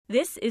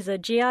This is a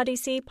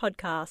GRDC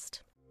podcast.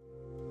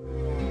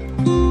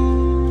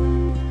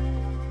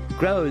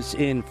 Growers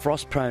in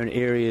frost-prone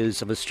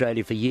areas of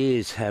Australia for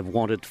years have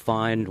wanted to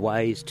find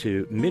ways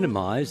to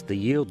minimise the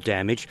yield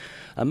damage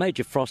a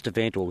major frost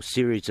event or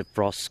series of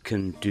frosts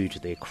can do to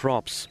their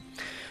crops.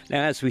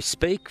 Now, as we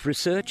speak,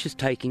 research is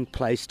taking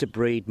place to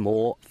breed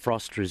more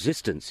frost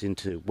resistance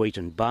into wheat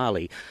and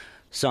barley.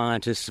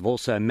 Scientists have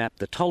also mapped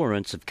the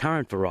tolerance of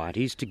current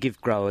varieties to give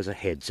growers a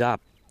heads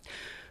up.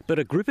 But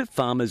a group of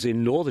farmers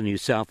in northern New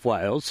South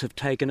Wales have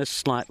taken a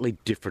slightly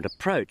different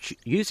approach,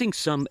 using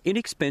some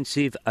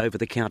inexpensive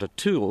over-the-counter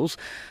tools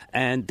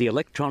and the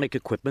electronic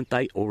equipment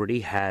they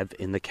already have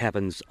in the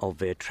cabins of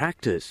their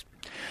tractors.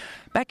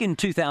 Back in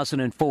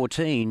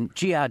 2014,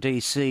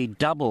 GRDC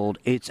doubled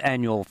its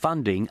annual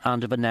funding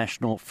under the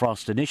National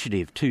Frost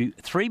Initiative to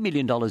 $3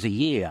 million a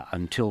year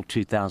until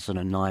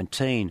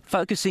 2019,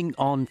 focusing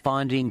on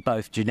finding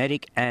both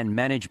genetic and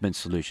management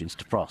solutions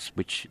to frost,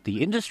 which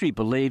the industry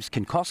believes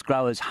can cost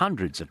growers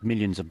hundreds of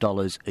millions of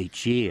dollars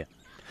each year.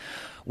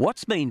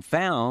 What's been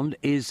found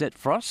is that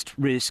frost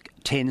risk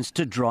tends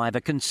to drive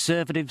a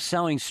conservative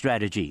sowing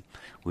strategy,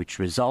 which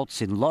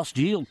results in lost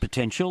yield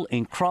potential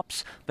in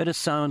crops that are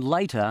sown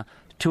later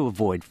to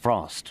avoid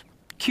frost.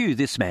 Cue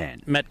this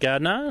man. Matt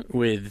Gardner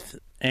with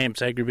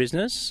AMPS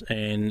Agribusiness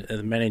and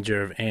the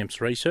manager of AMPS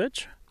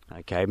Research.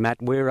 Okay,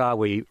 Matt, where are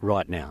we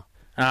right now?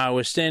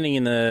 We're standing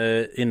in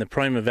the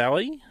Prima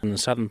Valley, in the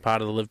southern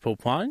part of the Liverpool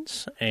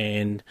Plains,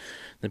 and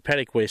the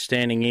paddock we're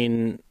standing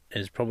in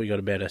has probably got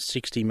about a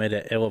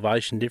 60-metre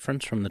elevation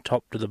difference from the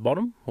top to the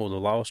bottom, or the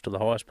lowest to the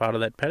highest part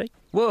of that paddock.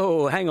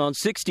 Whoa, hang on,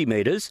 60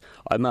 metres?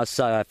 I must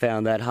say I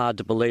found that hard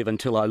to believe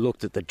until I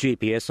looked at the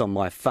GPS on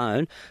my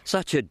phone.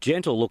 Such a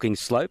gentle-looking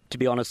slope. To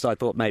be honest, I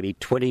thought maybe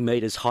 20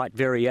 metres height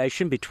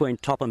variation between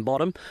top and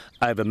bottom,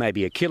 over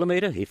maybe a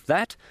kilometre, if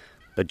that.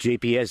 But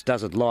GPS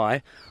doesn't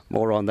lie.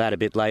 More on that a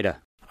bit later.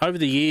 Over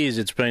the years,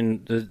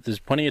 there's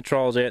plenty of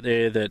trials out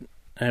there that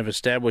have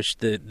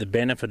established the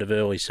benefit of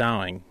early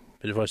sowing.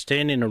 But if I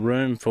stand in a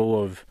room full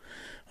of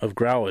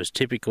growers,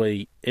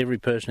 typically every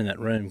person in that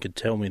room could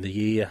tell me the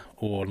year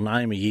or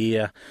name a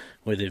year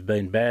where they've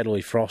been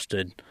badly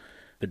frosted,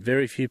 but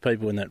very few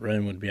people in that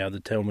room would be able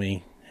to tell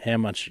me how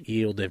much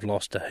yield they've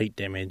lost to heat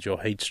damage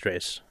or heat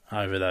stress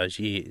over those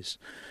years.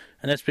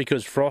 And that's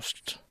because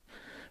frost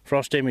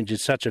damage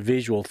is such a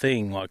visual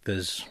thing, like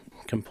there's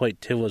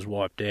complete tillers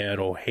wiped out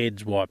or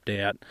heads wiped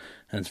out,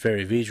 and it's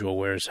very visual,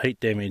 whereas heat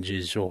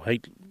damage or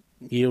heat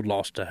yield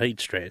loss to heat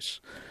stress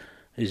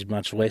is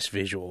much less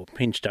visual.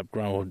 Pinched up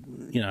grower,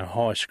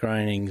 high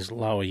screenings,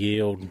 lower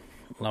yield,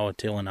 lower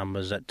tiller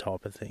numbers, that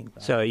type of thing.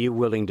 So are you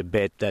willing to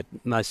bet that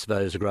most of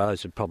those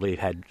growers have probably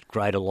had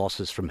greater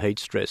losses from heat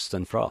stress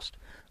than frost?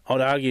 I'd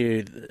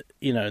argue,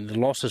 the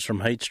losses from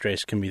heat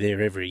stress can be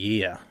there every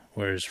year,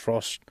 whereas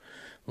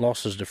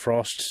losses to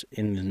frost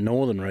in the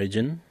northern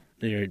region,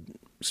 they're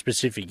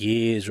specific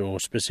years or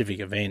specific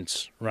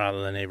events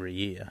rather than every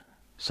year.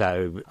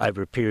 So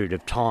over a period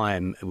of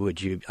time,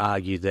 would you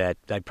argue that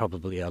they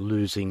probably are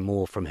losing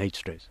more from heat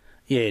stress?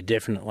 Yeah,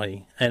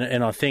 definitely.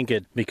 And I think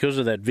because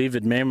of that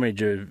vivid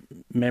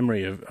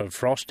memory of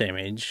frost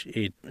damage,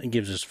 it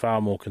gives us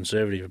far more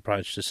conservative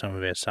approach to some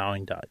of our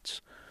sowing dates.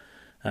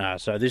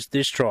 So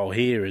this trial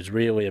here is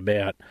really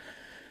about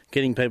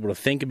getting people to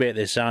think about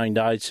their sowing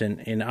dates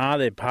and are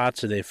there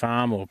parts of their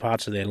farm or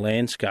parts of their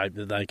landscape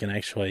that they can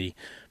actually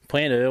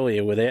plant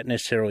earlier without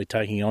necessarily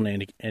taking on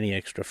any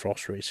extra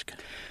frost risk.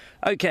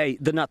 Okay,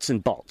 the nuts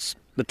and bolts.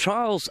 The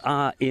trials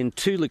are in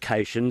two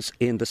locations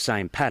in the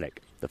same paddock.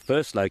 The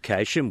first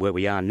location, where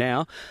we are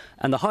now,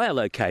 and the higher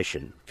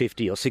location,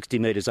 50 or 60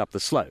 metres up the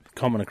slope.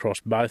 Common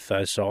across both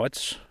those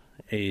sites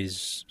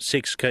is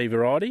 6 key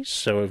varieties.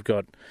 So we've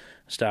got,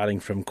 starting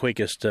from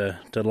quickest to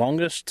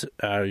longest,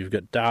 we've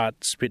got Dart,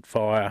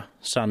 Spitfire,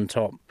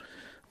 Suntop,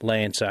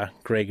 Lancer,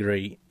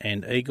 Gregory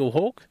and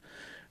Eaglehawk.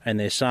 And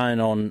they're sown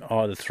on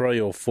either 3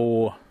 or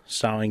 4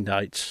 sowing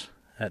dates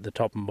at the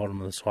top and bottom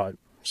of the slope.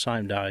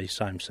 Same day,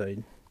 same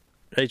seed.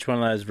 Each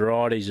one of those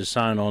varieties is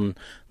sown on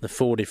the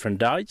 4 different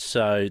dates.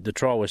 So the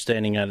trial we're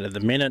standing at the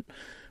minute,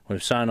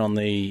 we've sown on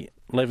the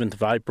 11th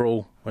of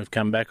April, we've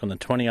come back on the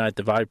 28th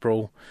of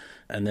April,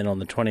 and then on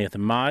the 20th of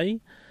May,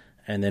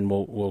 and then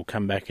we'll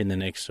come back in the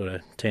next sort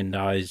of 10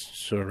 days,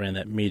 sort of around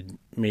that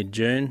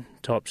mid-June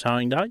type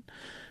sowing date.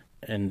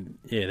 And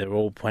yeah, they're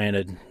all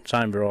planted,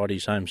 same variety,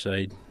 same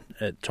seed,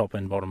 at top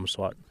and bottom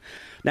slope.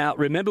 Now,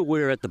 remember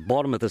we're at the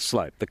bottom of the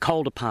slope, the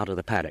colder part of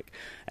the paddock,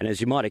 and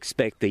as you might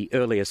expect, the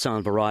earlier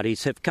sown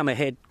varieties have come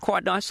ahead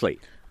quite nicely.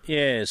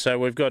 Yeah, so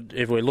we've got,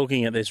 if we're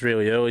looking at this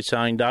really early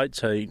sowing date,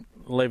 so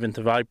 11th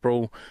of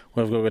April,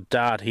 we've got a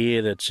Dart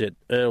here that's at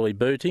early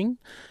booting,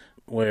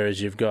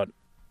 whereas you've got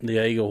the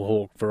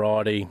Eaglehawk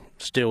variety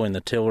still in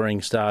the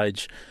tillering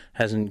stage,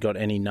 hasn't got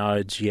any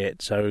nodes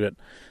yet. So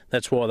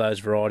that's why those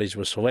varieties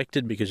were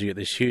selected, because you get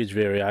this huge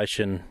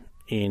variation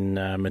in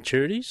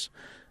maturities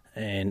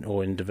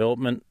or in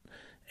development,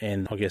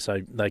 and I guess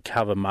they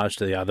cover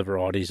most of the other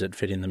varieties that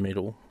fit in the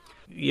middle.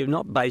 You're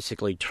not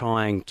basically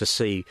trying to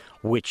see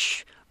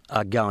which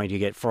are going to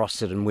get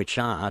frosted and which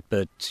aren't,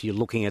 but you're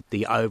looking at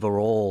the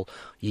overall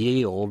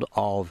yield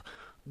of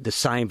the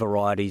same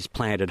varieties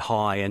planted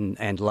high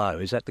and low.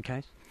 Is that the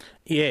case?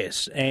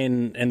 Yes,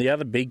 and the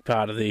other big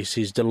part of this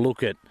is to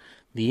look at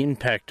the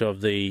impact of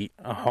the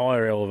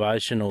higher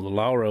elevation or the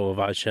lower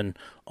elevation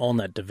on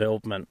that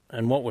development.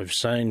 And what we've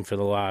seen for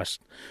the last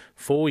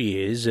 4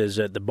 years is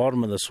at the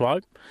bottom of the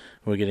slope,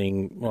 we're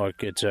getting,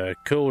 like, it's a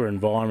cooler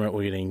environment,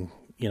 we're getting,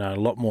 a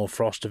lot more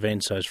frost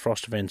events. Those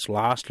frost events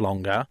last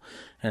longer,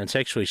 and it's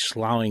actually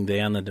slowing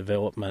down the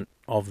development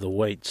of the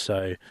wheat.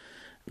 So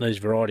these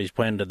varieties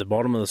planted at the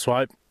bottom of the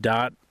slope,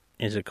 Dart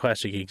is a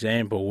classic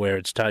example where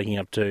it's taking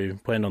up to,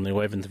 planted on the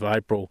 11th of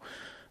April,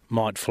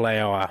 might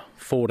flower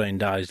 14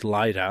 days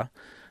later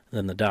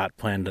than the Dart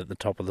planted at the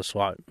top of the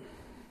slope.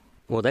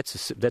 Well,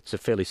 that's a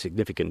fairly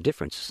significant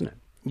difference, isn't it?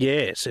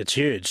 Yes, it's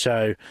huge.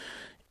 So,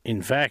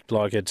 in fact,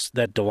 it's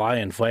that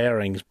delay in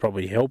flowering is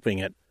probably helping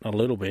it a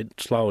little bit.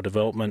 Slower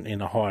development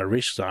in a higher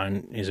risk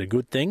zone is a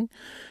good thing,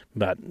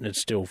 but it's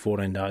still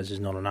 14 days is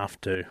not enough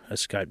to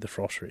escape the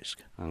frost risk.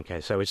 Okay,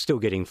 so it's still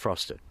getting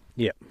frosted.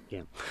 Yep.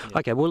 Yeah.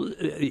 Okay, well,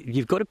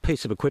 you've got a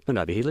piece of equipment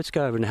over here. Let's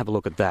go over and have a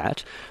look at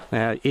that.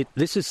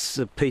 This is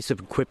a piece of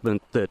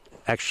equipment that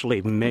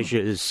actually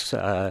measures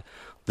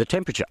the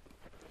temperature.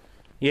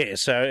 Yeah,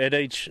 so at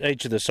each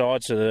of the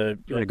sides of the...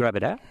 You want to grab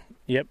it out?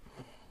 Yep.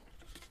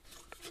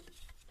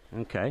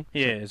 Okay.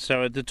 Yeah,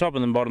 so at the top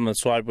and the bottom of the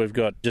slope we've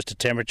got just a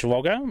temperature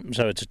logger,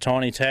 so it's a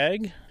tiny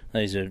tag.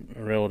 These are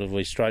a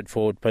relatively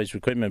straightforward piece of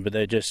equipment, but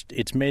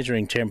it's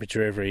measuring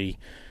temperature every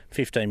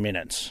 15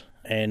 minutes.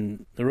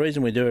 And the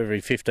reason we do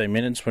every 15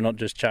 minutes, we're not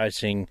just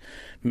chasing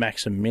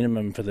max and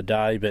minimum for the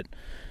day, but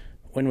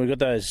when we've got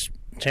those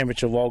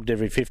temperature logged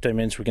every 15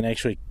 minutes, we can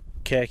actually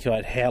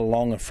calculate how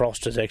long a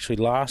frost has actually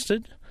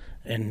lasted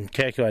and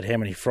calculate how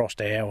many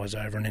frost hours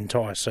over an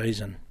entire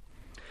season.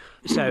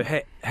 So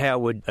how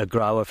would a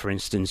grower, for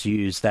instance,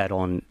 use that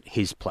on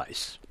his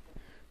place?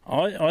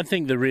 I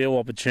think the real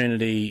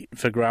opportunity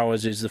for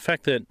growers is the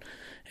fact that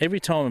every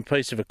time a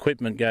piece of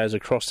equipment goes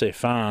across their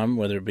farm,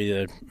 whether it be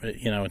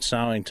it's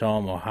sowing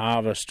time or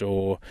harvest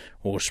or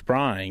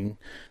spraying,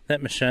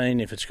 that machine,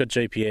 if it's got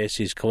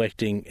GPS, is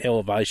collecting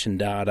elevation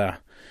data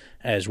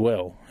as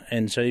well.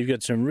 And so you've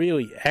got some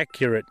really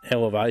accurate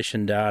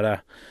elevation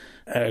data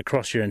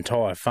across your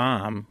entire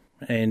farm,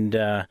 and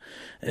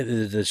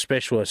the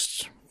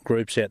specialists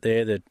groups out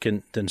there that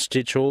can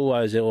stitch all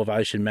those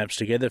elevation maps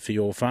together for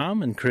your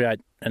farm and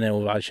create an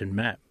elevation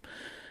map.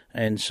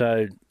 And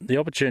so the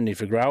opportunity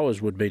for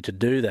growers would be to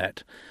do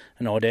that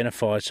and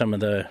identify some of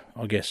the,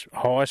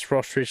 highest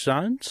frost risk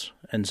zones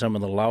and some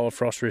of the lower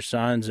frost risk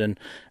zones and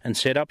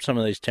set up some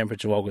of these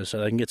temperature loggers so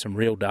they can get some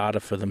real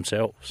data for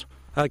themselves.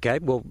 Okay,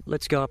 well,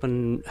 let's go up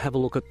and have a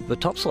look at the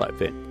top slope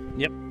then.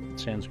 Yep,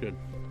 sounds good.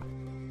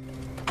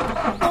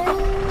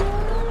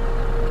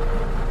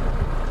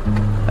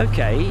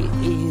 Okay,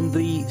 in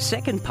the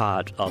second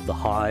part of the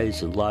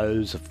highs and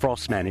lows of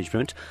frost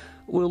management,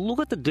 we'll look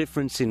at the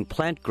difference in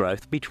plant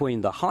growth between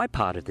the high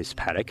part of this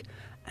paddock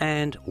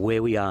and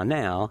where we are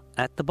now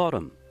at the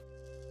bottom.